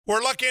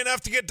We're lucky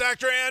enough to get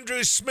Dr.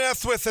 Andrew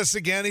Smith with us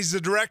again. He's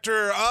the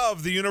director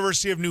of the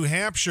University of New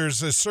Hampshire's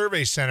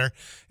Survey Center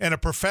and a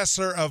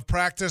professor of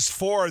practice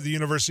for the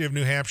University of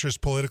New Hampshire's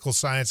Political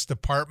Science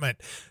Department.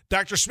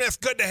 Dr. Smith,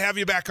 good to have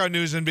you back on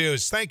News and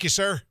Views. Thank you,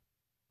 sir.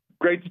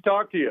 Great to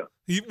talk to you.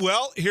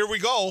 Well, here we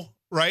go,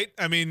 right?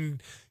 I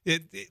mean,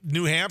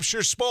 New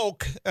Hampshire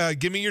spoke.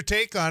 Give me your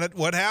take on it.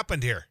 What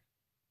happened here?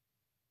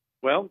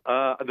 Well,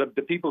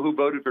 the people who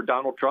voted for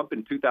Donald Trump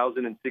in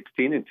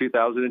 2016 and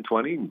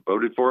 2020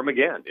 voted for him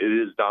again. It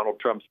is Donald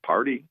Trump's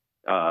party,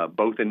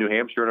 both in New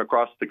Hampshire and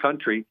across the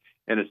country,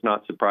 and it's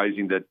not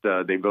surprising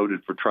that they voted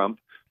for Trump.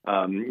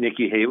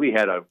 Nikki Haley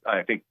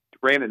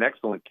ran an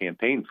excellent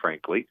campaign,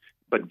 frankly,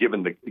 but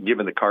given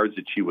the cards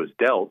that she was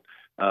dealt,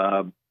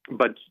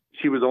 but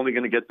she was only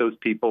going to get those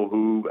people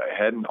who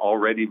hadn't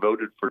already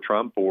voted for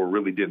Trump or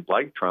really didn't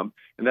like Trump,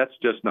 and that's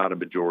just not a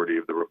majority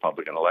of the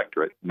Republican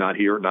electorate, not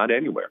here, not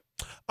anywhere.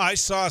 I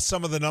saw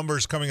some of the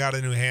numbers coming out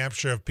of New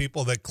Hampshire of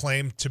people that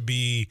claimed to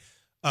be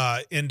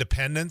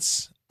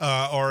independents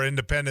or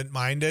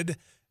independent-minded,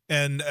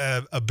 and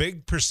a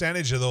big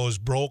percentage of those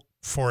broke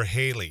for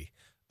Haley.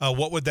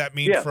 What would that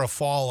mean for a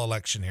fall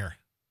election here?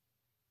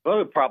 Well,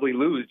 he'll probably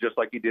lose just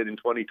like he did in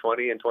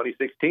 2020 and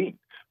 2016.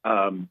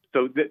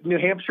 New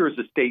Hampshire is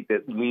a state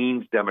that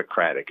leans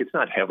Democratic. It's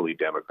not heavily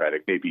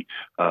Democratic, maybe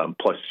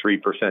plus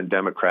 3%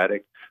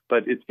 Democratic,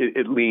 but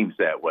it leans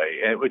that way,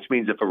 which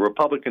means if a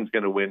Republican's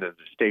going to win a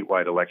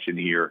statewide election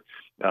here,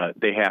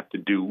 they have to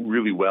do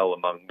really well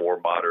among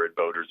more moderate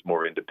voters,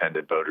 more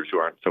independent voters who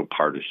aren't so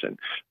partisan.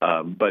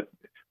 But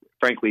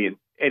frankly, in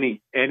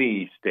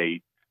any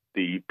state,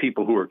 the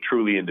people who are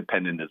truly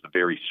independent is a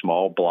very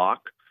small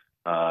block.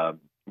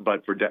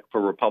 But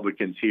for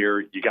Republicans here,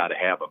 you got to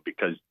have them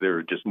because there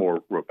are just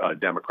more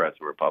Democrats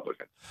than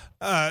Republicans.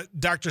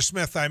 Dr.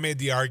 Smith, I made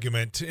the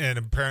argument, and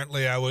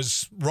apparently I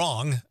was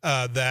wrong,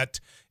 that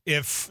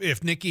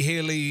if Nikki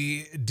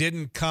Haley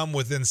didn't come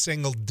within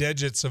single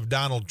digits of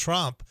Donald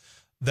Trump,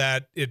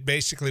 that it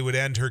basically would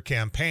end her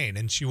campaign,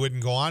 and she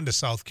wouldn't go on to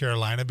South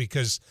Carolina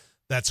because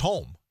that's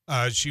home.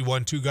 She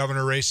won 2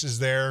 governor races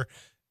there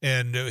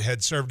and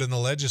had served in the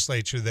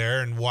legislature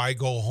there, and why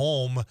go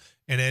home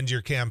and end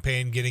your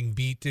campaign getting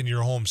beat in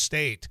your home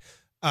state?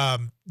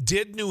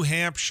 Did New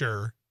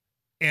Hampshire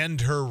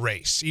end her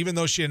race, even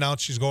though she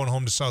announced she's going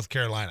home to South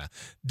Carolina?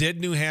 Did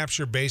New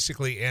Hampshire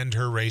basically end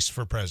her race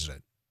for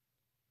president?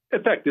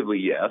 Effectively,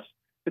 yes.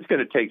 It's going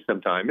to take some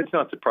time. It's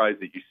not surprising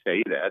that you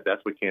say that. That's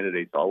what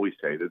candidates always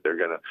say, that they're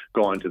going to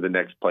go on to the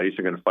next place.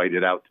 They're going to fight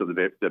it out to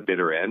the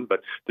bitter end.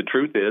 But the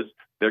truth is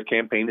their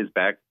campaign is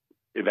back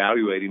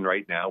evaluating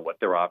right now what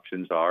their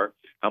options are,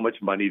 how much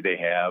money they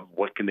have,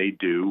 what can they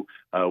do,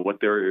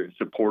 what their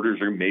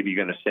supporters are maybe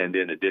going to send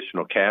in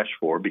additional cash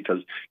for, because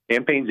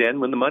campaigns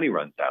end when the money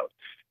runs out.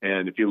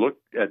 And if you look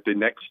at the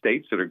next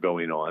states that are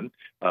going on,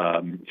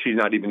 she's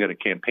not even going to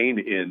campaign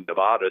in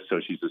Nevada, so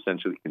she's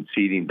essentially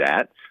conceding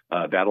that.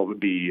 That'll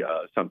be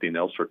something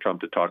else for Trump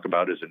to talk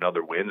about as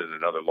another win and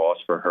another loss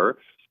for her.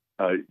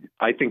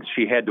 I think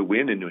she had to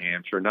win in New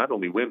Hampshire, not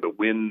only win, but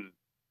win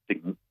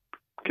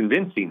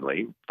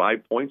convincingly,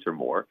 5 points or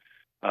more,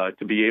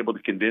 to be able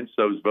to convince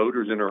those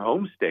voters in her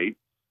home state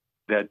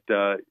that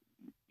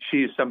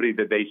she is somebody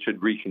that they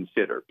should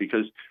reconsider.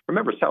 Because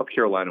remember, South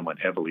Carolina went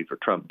heavily for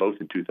Trump both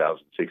in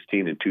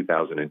 2016 and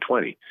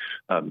 2020.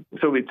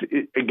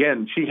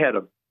 Again, she had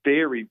a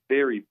very,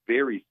 very,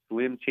 very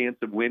slim chance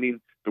of winning.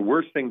 The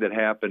worst thing that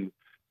happened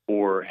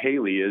for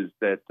Haley is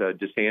that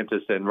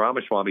DeSantis and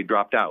Ramaswamy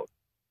dropped out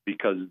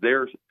because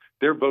their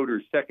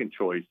voters' second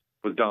choice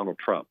was Donald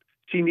Trump.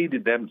 She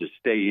needed them to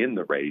stay in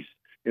the race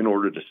in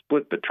order to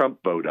split the Trump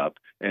vote up,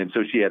 and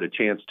so she had a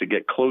chance to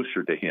get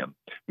closer to him,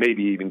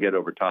 maybe even get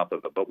over top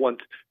of him. But once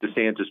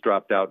DeSantis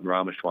dropped out and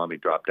Ramaswamy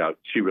dropped out,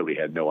 she really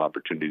had no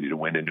opportunity to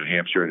win in New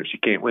Hampshire, and if she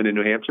can't win in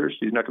New Hampshire,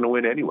 she's not going to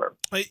win anywhere.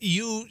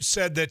 You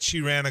said that she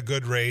ran a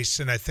good race,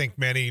 and I think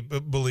many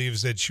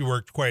believes that she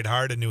worked quite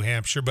hard in New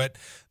Hampshire, but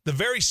the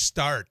very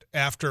start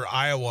after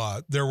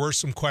Iowa, there were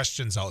some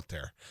questions out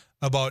there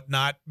about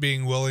not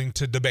being willing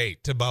to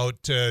debate,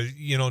 about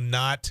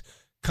not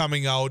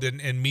coming out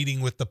and meeting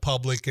with the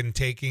public and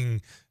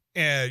taking,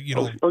 she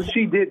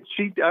did.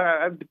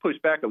 I have to push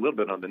back a little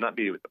bit on the not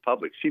meeting with the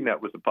public. She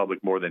met with the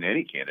public more than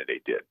any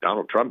candidate did.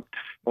 Donald Trump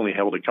only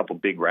held a couple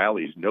big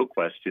rallies, no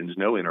questions,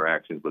 no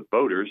interactions with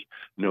voters,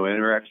 no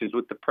interactions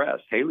with the press.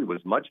 Haley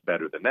was much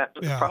better than that.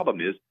 But the problem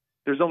is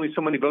there's only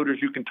so many voters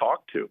you can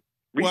talk to.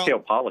 Retail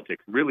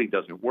politics really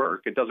doesn't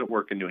work. It doesn't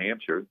work in New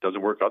Hampshire. It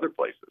doesn't work other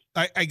places.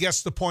 I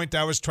guess the point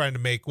I was trying to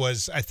make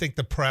was I think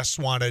the press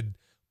wanted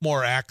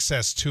more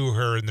access to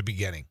her in the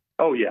beginning.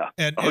 Oh yeah.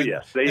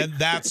 Yes. And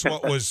that's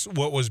what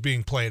was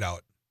being played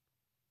out.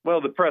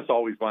 Well, the press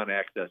always want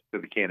access to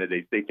the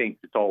candidates. They think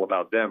it's all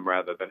about them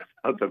rather than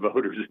about the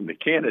voters and the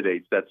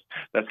candidates. That's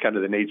kind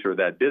of the nature of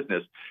that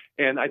business.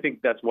 And I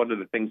think that's one of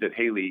the things that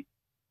Haley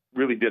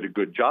really did a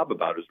good job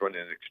about, is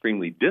running an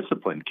extremely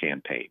disciplined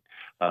campaign.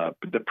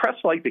 But the press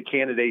like the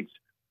candidates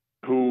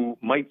who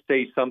might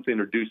say something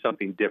or do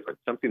something different,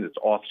 something that's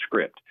off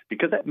script,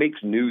 because that makes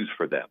news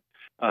for them.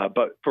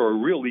 But for a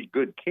really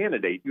good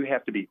candidate, you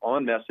have to be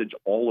on message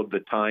all of the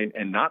time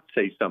and not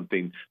say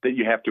something that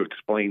you have to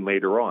explain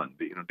later on.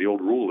 The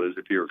old rule is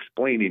if you're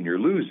explaining, you're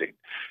losing.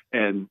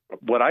 And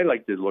what I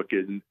like to look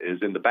in is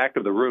in the back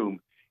of the room,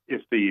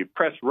 if the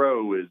press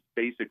row is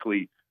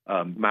basically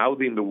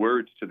mouthing the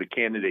words to the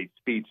candidate's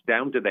speech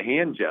down to the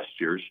hand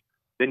gestures,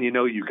 then you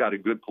know you've got a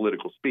good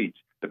political speech.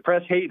 The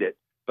press hate it,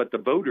 but the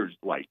voters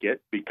like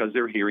it because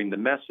they're hearing the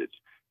message.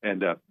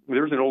 And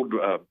there's an old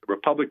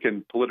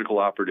Republican political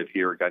operative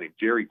here, a guy named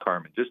Jerry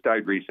Carmen, just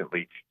died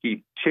recently.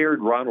 He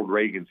chaired Ronald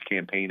Reagan's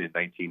campaign in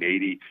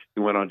 1980.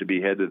 He went on to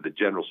be head of the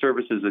General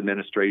Services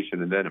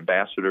Administration and then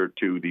ambassador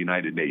to the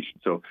United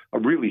Nations. So a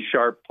really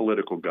sharp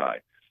political guy.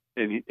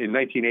 And in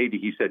 1980,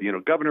 he said,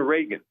 Governor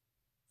Reagan,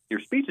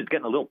 your speech is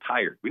getting a little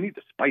tired. We need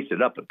to spice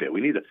it up a bit.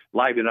 We need to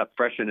liven it up,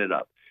 freshen it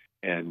up.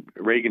 And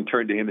Reagan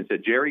turned to him and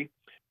said, Jerry,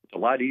 it's a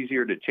lot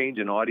easier to change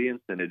an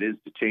audience than it is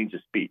to change a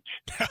speech.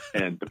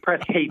 And the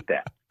press hate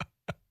that.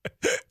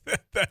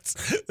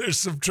 There's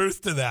some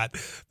truth to that.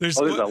 There's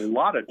a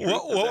lot of truth.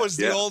 What was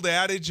the old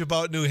adage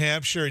about New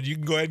Hampshire? And you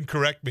can go ahead and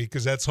correct me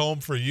because that's home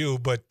for you.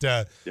 But,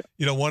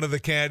 one of the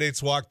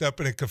candidates walked up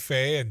in a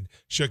cafe and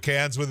shook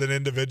hands with an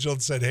individual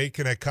and said, hey,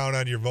 can I count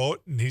on your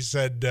vote? And he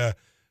said,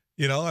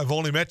 I've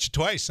only met you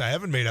twice. I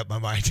haven't made up my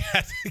mind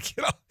yet.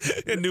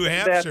 In New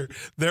Hampshire,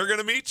 they're going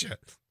to meet you.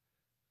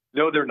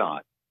 No, they're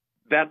not.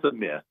 That's a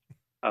myth.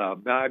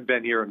 I've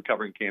been here and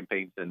covering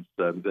campaigns since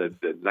the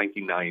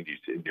 1990s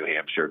in New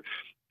Hampshire.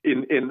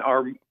 In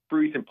our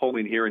recent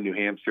polling here in New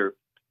Hampshire,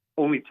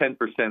 only 10%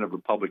 of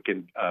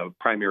Republican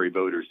primary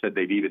voters said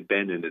they'd even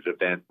been in an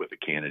event with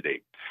a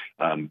candidate.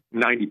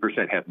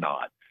 90% have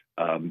not.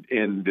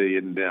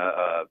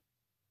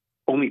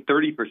 Only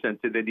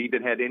 30% said they'd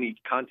even had any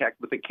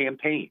contact with a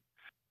campaign.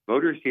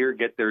 Voters here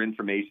get their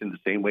information the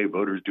same way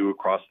voters do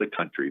across the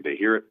country. They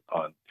hear it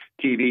on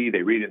TV,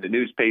 they read it in the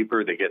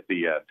newspaper, they get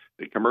the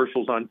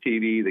commercials on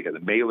TV, they get the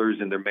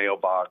mailers in their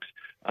mailbox.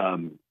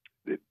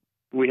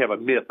 We have a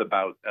myth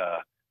about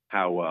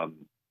how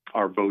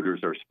our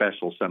voters are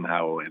special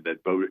somehow and that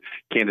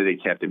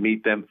candidates have to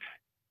meet them.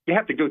 You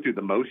have to go through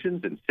the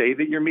motions and say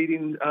that you're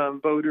meeting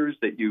voters,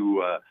 that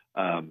you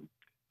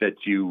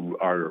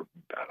are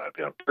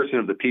a person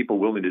of the people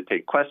willing to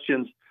take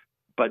questions.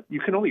 But you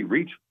can only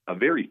reach a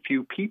very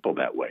few people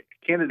that way.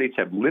 Candidates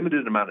have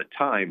limited amount of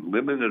time,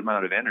 limited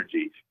amount of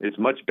energy. It's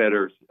much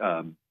better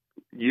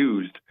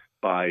used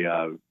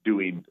by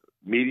doing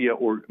media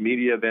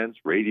events,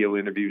 radio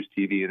interviews,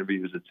 TV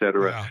interviews, et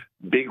cetera. Yeah.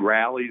 Big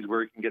rallies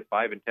where you can get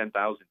 5,000 and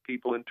 10,000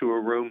 people into a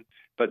room.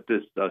 But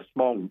this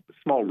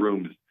small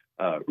rooms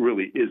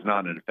really is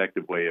not an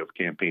effective way of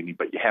campaigning,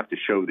 but you have to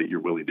show that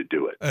you're willing to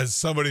do it. As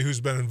somebody who's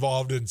been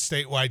involved in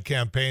statewide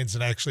campaigns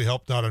and actually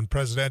helped out on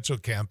presidential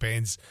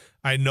campaigns,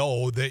 I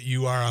know that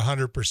you are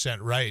 100%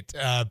 right.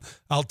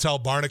 I'll tell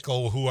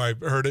Barnacle, who I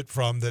heard it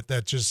from,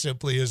 that just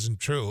simply isn't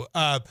true.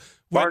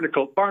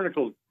 Barnacle,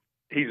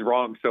 he's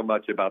wrong so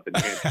much about the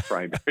New Hampshire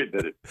primary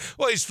that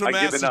well, he's from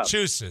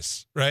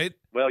Massachusetts, right?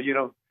 Well,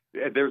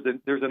 there's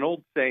an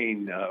old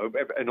saying,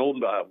 an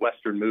old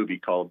Western movie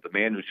called "The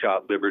Man Who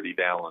Shot Liberty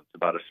Valance"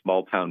 about a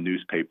small town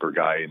newspaper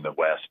guy in the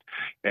West,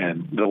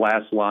 and the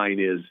last line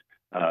is,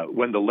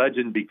 "When the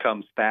legend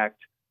becomes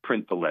fact,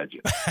 print the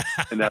legend,"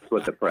 and that's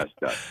what the press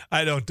does.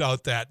 I don't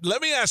doubt that.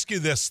 Let me ask you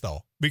this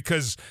though,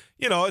 because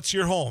it's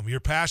your home.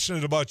 You're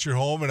passionate about your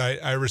home, and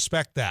I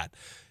respect that.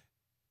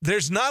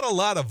 There's not a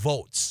lot of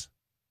votes.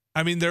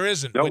 I mean, there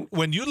isn't. No.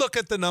 When you look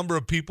at the number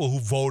of people who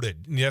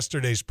voted in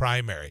yesterday's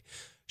primary.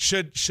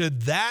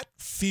 Should that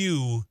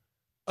few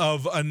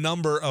of a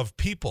number of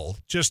people,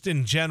 just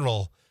in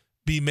general,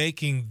 be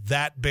making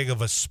that big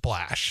of a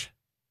splash?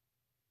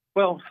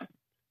 Well,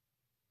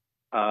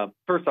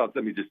 first off,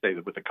 let me just say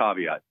that with a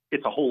caveat,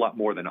 it's a whole lot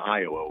more than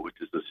Iowa, which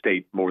is a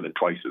state more than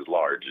twice as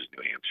large as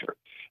New Hampshire,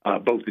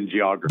 both in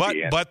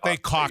geography and but they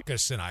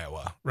caucus in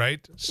Iowa,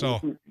 right? So,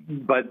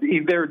 but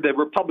the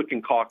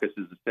Republican caucus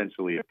is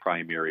essentially a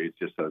primary. It's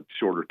just a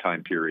shorter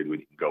time period when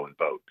you can go and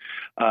vote.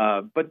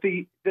 But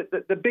the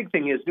big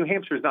thing is New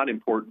Hampshire is not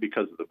important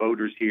because of the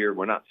voters here.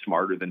 We're not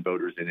smarter than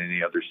voters in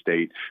any other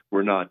state.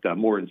 We're not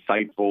more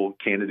insightful.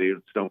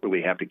 Candidates don't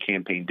really have to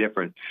campaign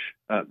different.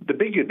 The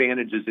big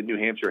advantages that New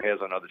Hampshire has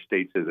on other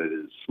states is that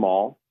it is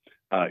small.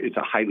 It's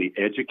a highly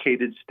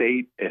educated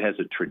state. It has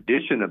a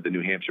tradition of the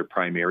New Hampshire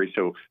primary.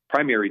 So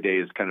primary day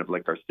is kind of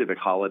like our civic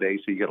holiday.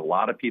 So you get a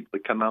lot of people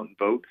that come out and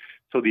vote.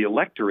 So the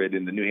electorate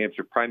in the New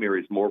Hampshire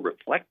primary is more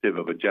reflective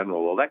of a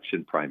general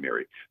election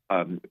primary.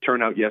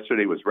 Turnout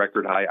yesterday was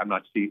record high.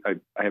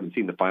 I haven't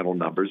seen the final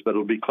numbers, but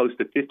it'll be close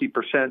to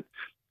 50%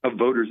 of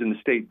voters in the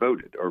state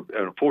voted, or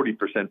 40%,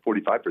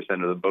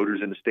 45% of the voters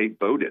in the state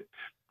voted.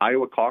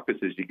 Iowa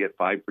caucuses, you get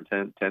 5%,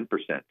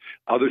 10%.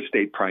 Other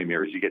state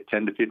primaries, you get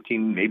 10 to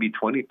 15, maybe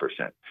 20%.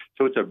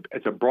 So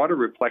it's a broader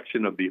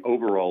reflection of the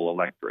overall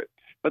electorate.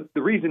 But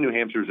the reason New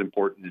Hampshire is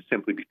important is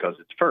simply because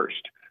it's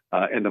first.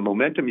 And the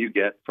momentum you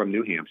get from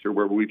New Hampshire,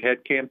 where we've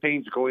had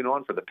campaigns going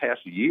on for the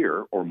past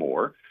year or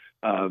more,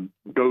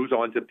 goes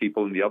on to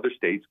people in the other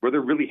states where there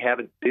really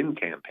haven't been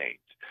campaigns.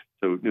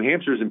 So New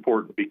Hampshire is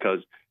important because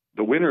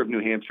the winner of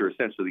New Hampshire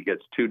essentially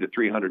gets $200 to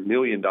 $300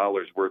 million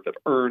worth of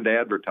earned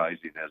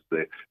advertising, as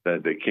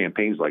the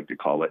campaigns like to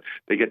call it.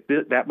 They get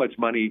that much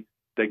money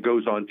that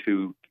goes on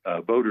to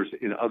voters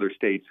in other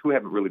states who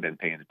haven't really been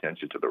paying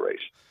attention to the race.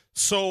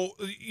 So,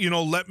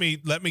 let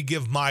me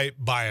give my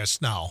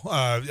bias now,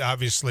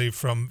 obviously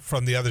from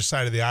the other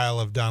side of the aisle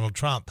of Donald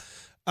Trump.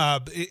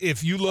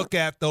 If you look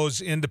at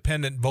those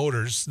independent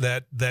voters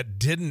that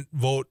didn't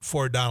vote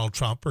for Donald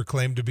Trump or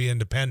claim to be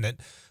independent,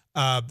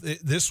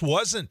 this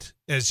wasn't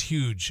as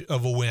huge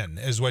of a win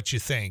as what you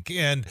think.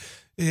 And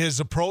his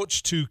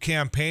approach to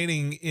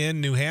campaigning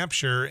in New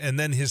Hampshire and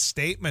then his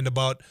statement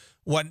about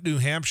what New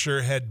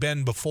Hampshire had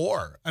been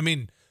before. I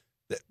mean,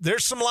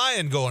 there's some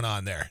lying going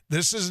on there.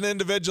 This is an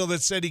individual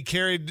that said he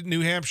carried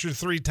New Hampshire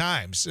 3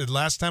 times. And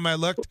last time I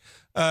looked,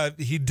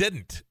 he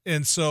didn't.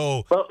 And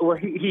so, well,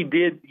 he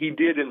did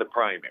in the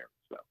primary.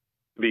 So,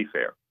 to be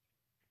fair.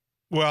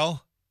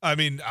 Well, I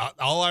mean,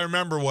 all I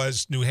remember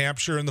was New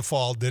Hampshire in the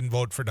fall didn't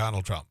vote for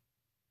Donald Trump.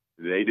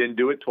 They didn't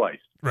do it twice.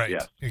 Right.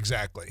 Yes.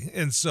 Exactly.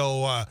 And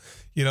so,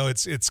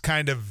 it's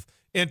kind of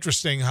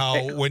interesting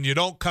how when you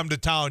don't come to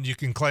town, you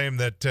can claim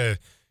that,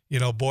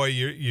 boy,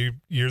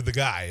 you're the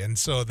guy. And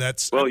so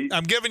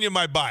I'm giving you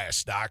my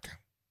bias, Doc.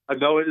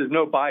 No, there's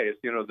no bias.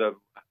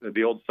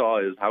 The old saw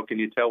is, how can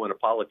you tell when a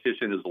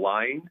politician is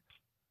lying?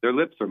 Their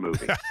lips are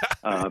moving.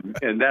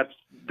 And that's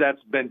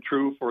been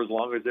true for as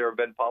long as there have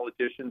been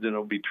politicians, and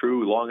it'll be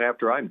true long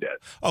after I'm dead.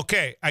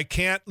 Okay, I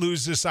can't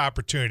lose this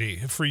opportunity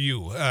for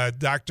you.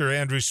 Dr.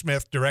 Andrew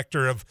Smith,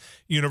 director of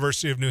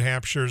University of New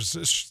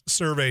Hampshire's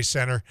Survey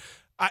Center.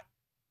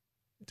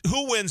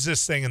 Who wins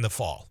this thing in the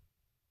fall?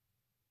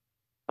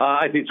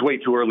 I think it's way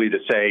too early to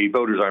say.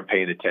 Voters aren't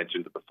paying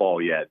attention to the fall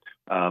yet.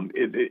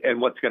 And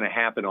what's going to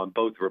happen on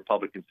both the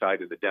Republican side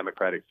and the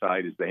Democratic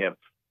side is they have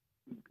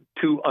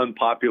 2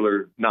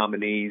 unpopular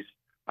nominees.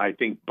 I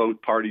think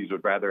both parties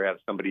would rather have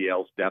somebody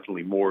else,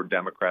 definitely more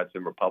Democrats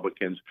than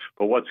Republicans.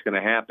 But what's going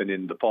to happen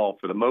in the fall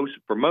for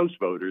most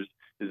voters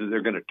is that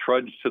they're going to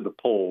trudge to the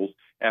polls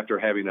after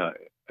having an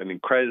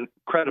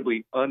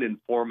incredibly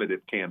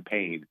uninformative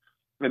campaign.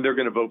 And they're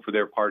going to vote for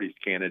their party's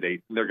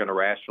candidate, and they're going to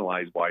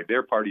rationalize why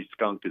their party's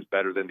skunk is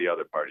better than the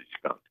other party's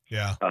skunk.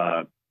 Yeah.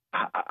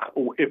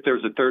 If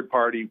there's a third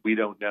party, we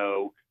don't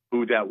know.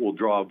 Who that will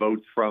draw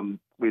votes from,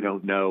 we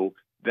don't know.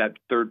 That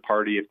third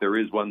party, if there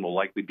is one, will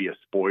likely be a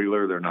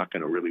spoiler. They're not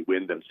going to really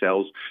win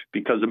themselves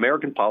because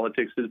American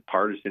politics is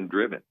partisan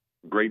driven.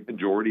 Great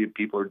majority of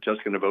people are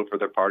just going to vote for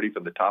their party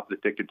from the top of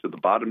the ticket to the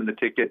bottom of the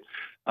ticket.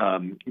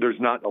 There's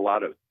not a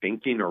lot of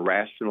thinking or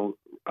rational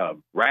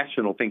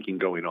thinking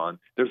going on.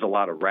 There's a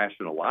lot of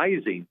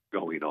rationalizing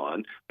going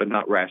on, but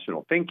not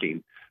rational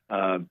thinking.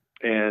 And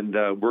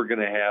we're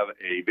going to have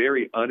a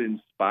very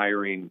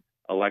uninspiring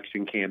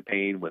election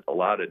campaign with a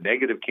lot of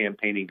negative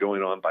campaigning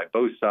going on by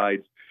both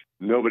sides.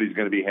 Nobody's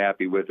going to be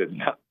happy with it,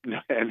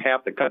 and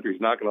half the country's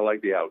not going to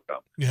like the outcome.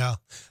 Yeah.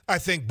 I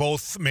think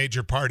both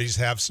major parties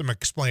have some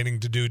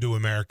explaining to do to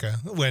America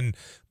when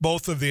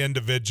both of the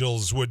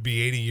individuals would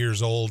be 80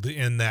 years old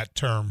in that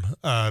term.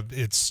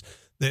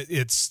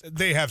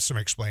 They have some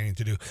explaining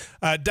to do.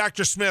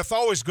 Dr. Smith,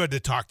 always good to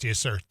talk to you,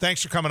 sir.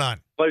 Thanks for coming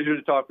on. Pleasure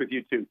to talk with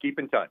you, too. Keep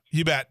in touch.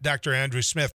 You bet. Dr. Andrew Smith.